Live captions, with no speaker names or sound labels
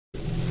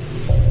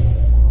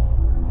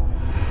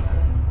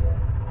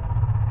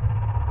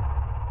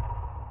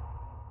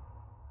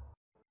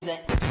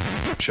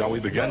Shall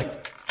we begin?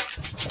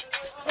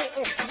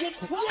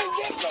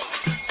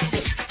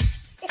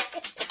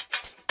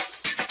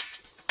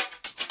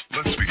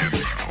 Let's begin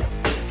now.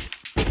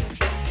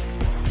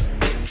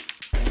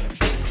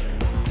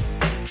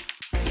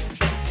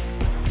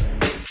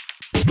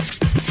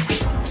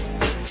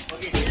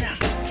 Okay, sit down.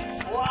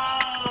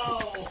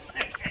 Wow!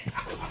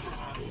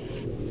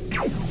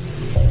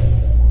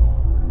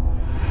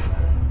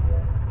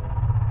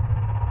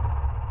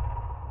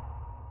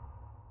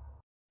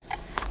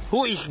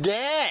 Who is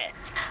that?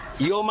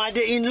 Your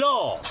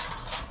mother-in-law.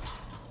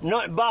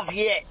 Not buff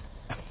yet.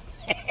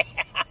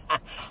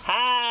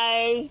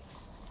 Hi.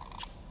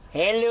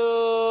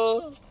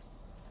 Hello.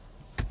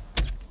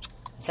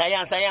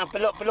 Sayang, sayang.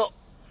 Peluk, peluk.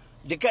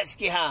 Dekat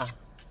sikit, ha.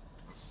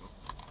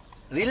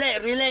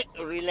 Relax, relax.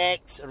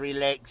 Relax,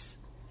 relax.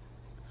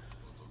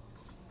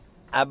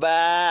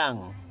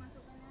 Abang.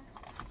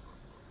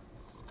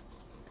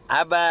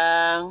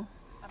 Abang.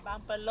 Abang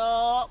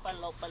peluk,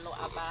 peluk, peluk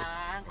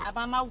abang.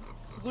 Abang mau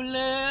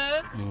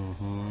gula.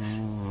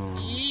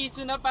 Ih,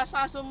 sudah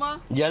pasang semua.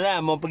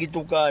 Jalan, mau pergi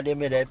tukar dia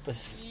punya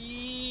diapers.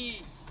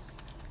 Ih.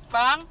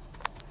 Bang.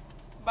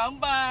 Bang,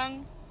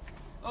 bang.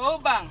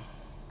 Oh, bang.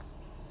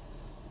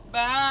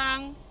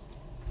 Bang.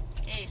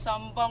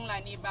 Sombong lah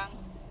ni, bang.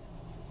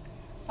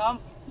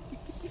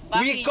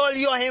 We call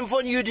your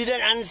handphone, you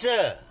didn't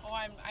answer. Oh,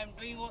 I'm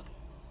doing what?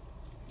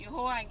 You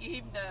hold and give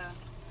him the...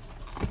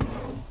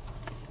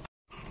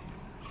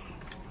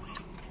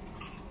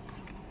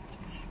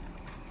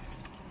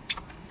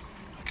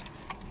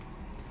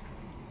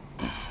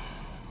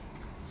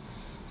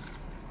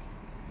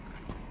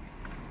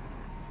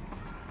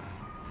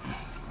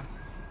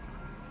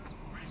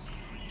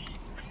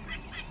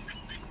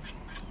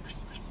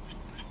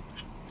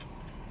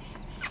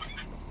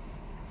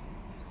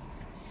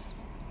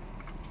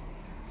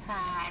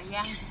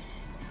 Sayang.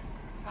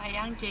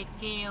 Sayang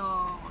JK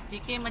oh.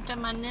 JK macam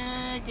mana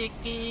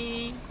JK?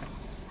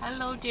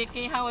 Hello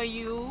JK, how are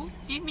you?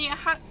 Give me a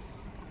hug.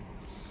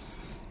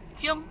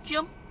 Jom,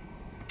 jom.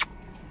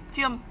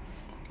 Jom.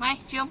 Mai,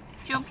 jom,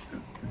 jom.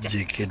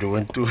 JK don't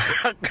want to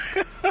hug.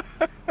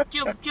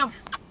 Jom, jom.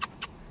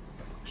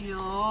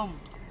 Jom.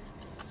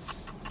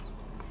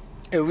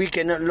 We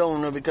cannot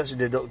long, no, because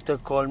the doctor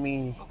called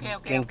me. Okay,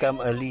 okay, Can okay.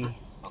 come early.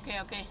 Okay,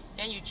 okay.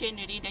 Then you change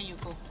already, then you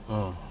go.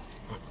 Oh.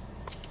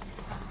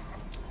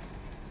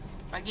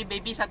 Bagi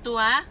baby satu,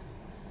 ha?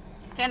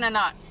 Can or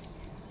not?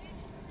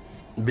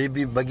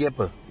 Baby bagi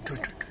apa?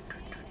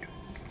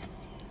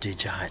 Dia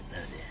jahat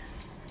lah dia.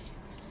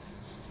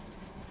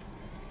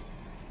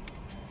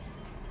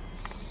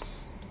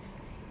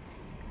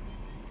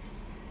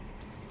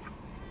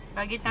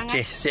 Bagi tangan.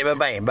 Okay, say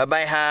bye-bye.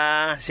 Bye-bye,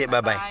 ha. Say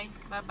bye-bye.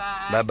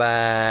 Bye-bye.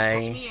 Bye-bye.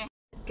 Okay,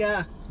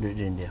 Kak.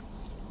 Duduk dia.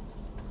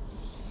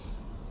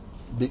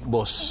 Big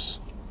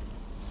boss.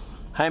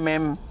 Hi,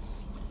 ma'am.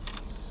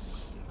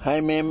 Hi,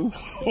 ma'am.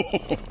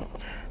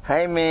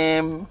 Hi,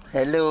 ma'am.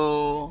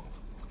 Hello.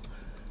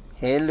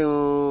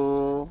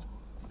 Hello.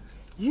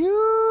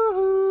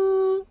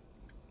 Yoo-hoo.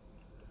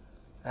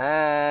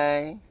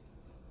 Hi.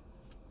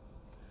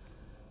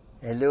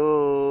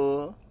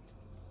 Hello.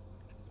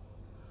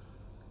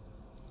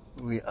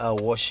 We are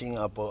washing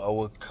up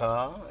our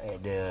car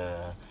at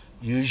the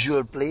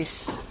usual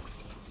place.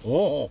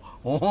 Oh,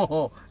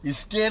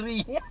 it's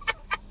scary.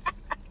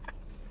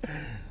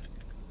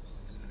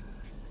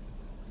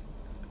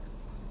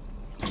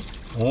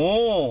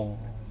 Oh.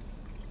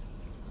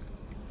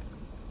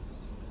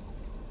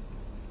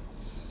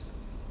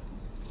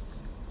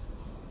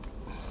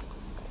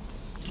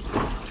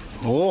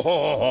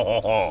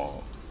 Oh.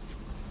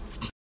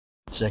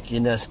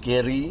 Shakina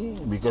scary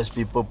because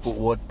people put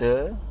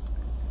water.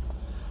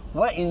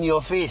 What in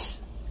your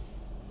face?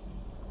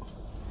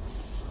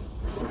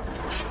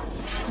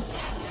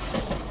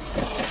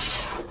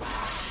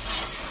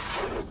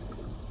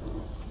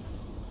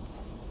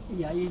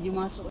 Ya, dia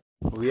masuk.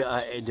 We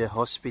are at the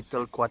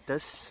hospital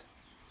quarters.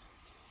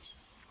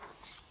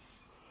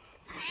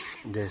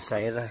 The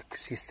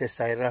Sister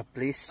Saira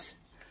place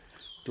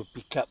to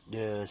pick up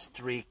the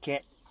stray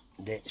cat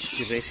that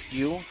she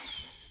rescued.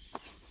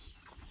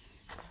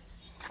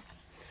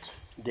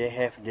 They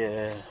have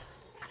the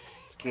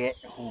cat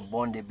who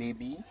born the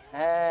baby.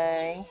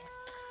 Hi.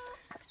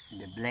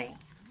 The black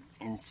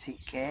and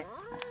sick cat.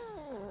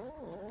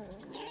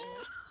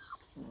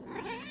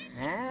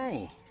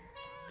 Hi.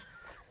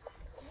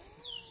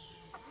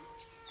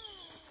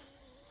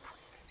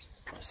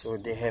 So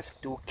they have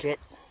two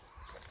cats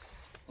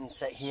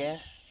inside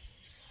here.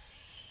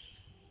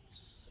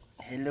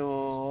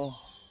 Hello.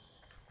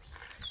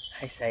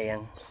 Hi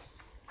sayang.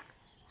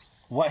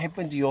 What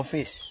happened to your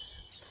face?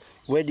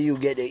 Where do you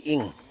get the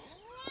ink?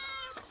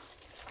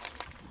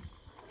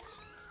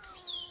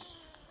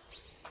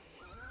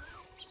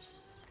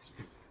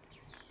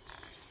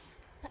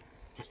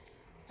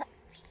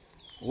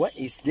 What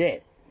is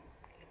that?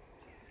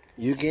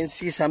 You can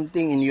see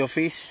something in your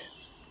face.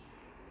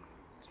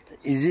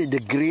 Is it the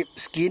grape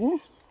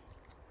skin?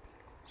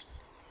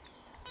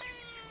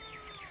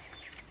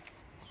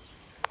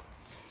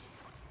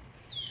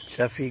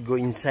 Shafi go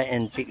inside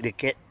and pick the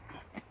cat.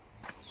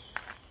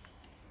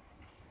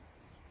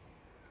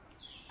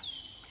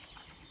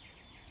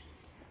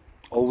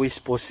 Always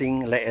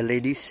posing like a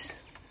ladies.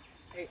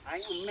 Hey, I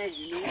am man,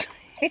 you know.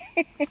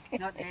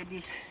 Not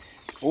ladies.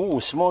 Oh,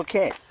 small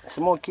cat,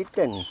 small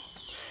kitten.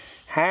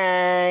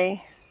 Hi.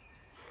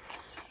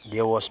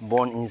 They was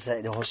born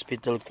inside the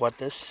hospital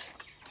quarters.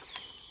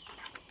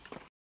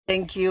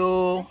 Thank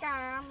you.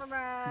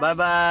 Bye-bye. Bye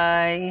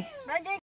bye. Bye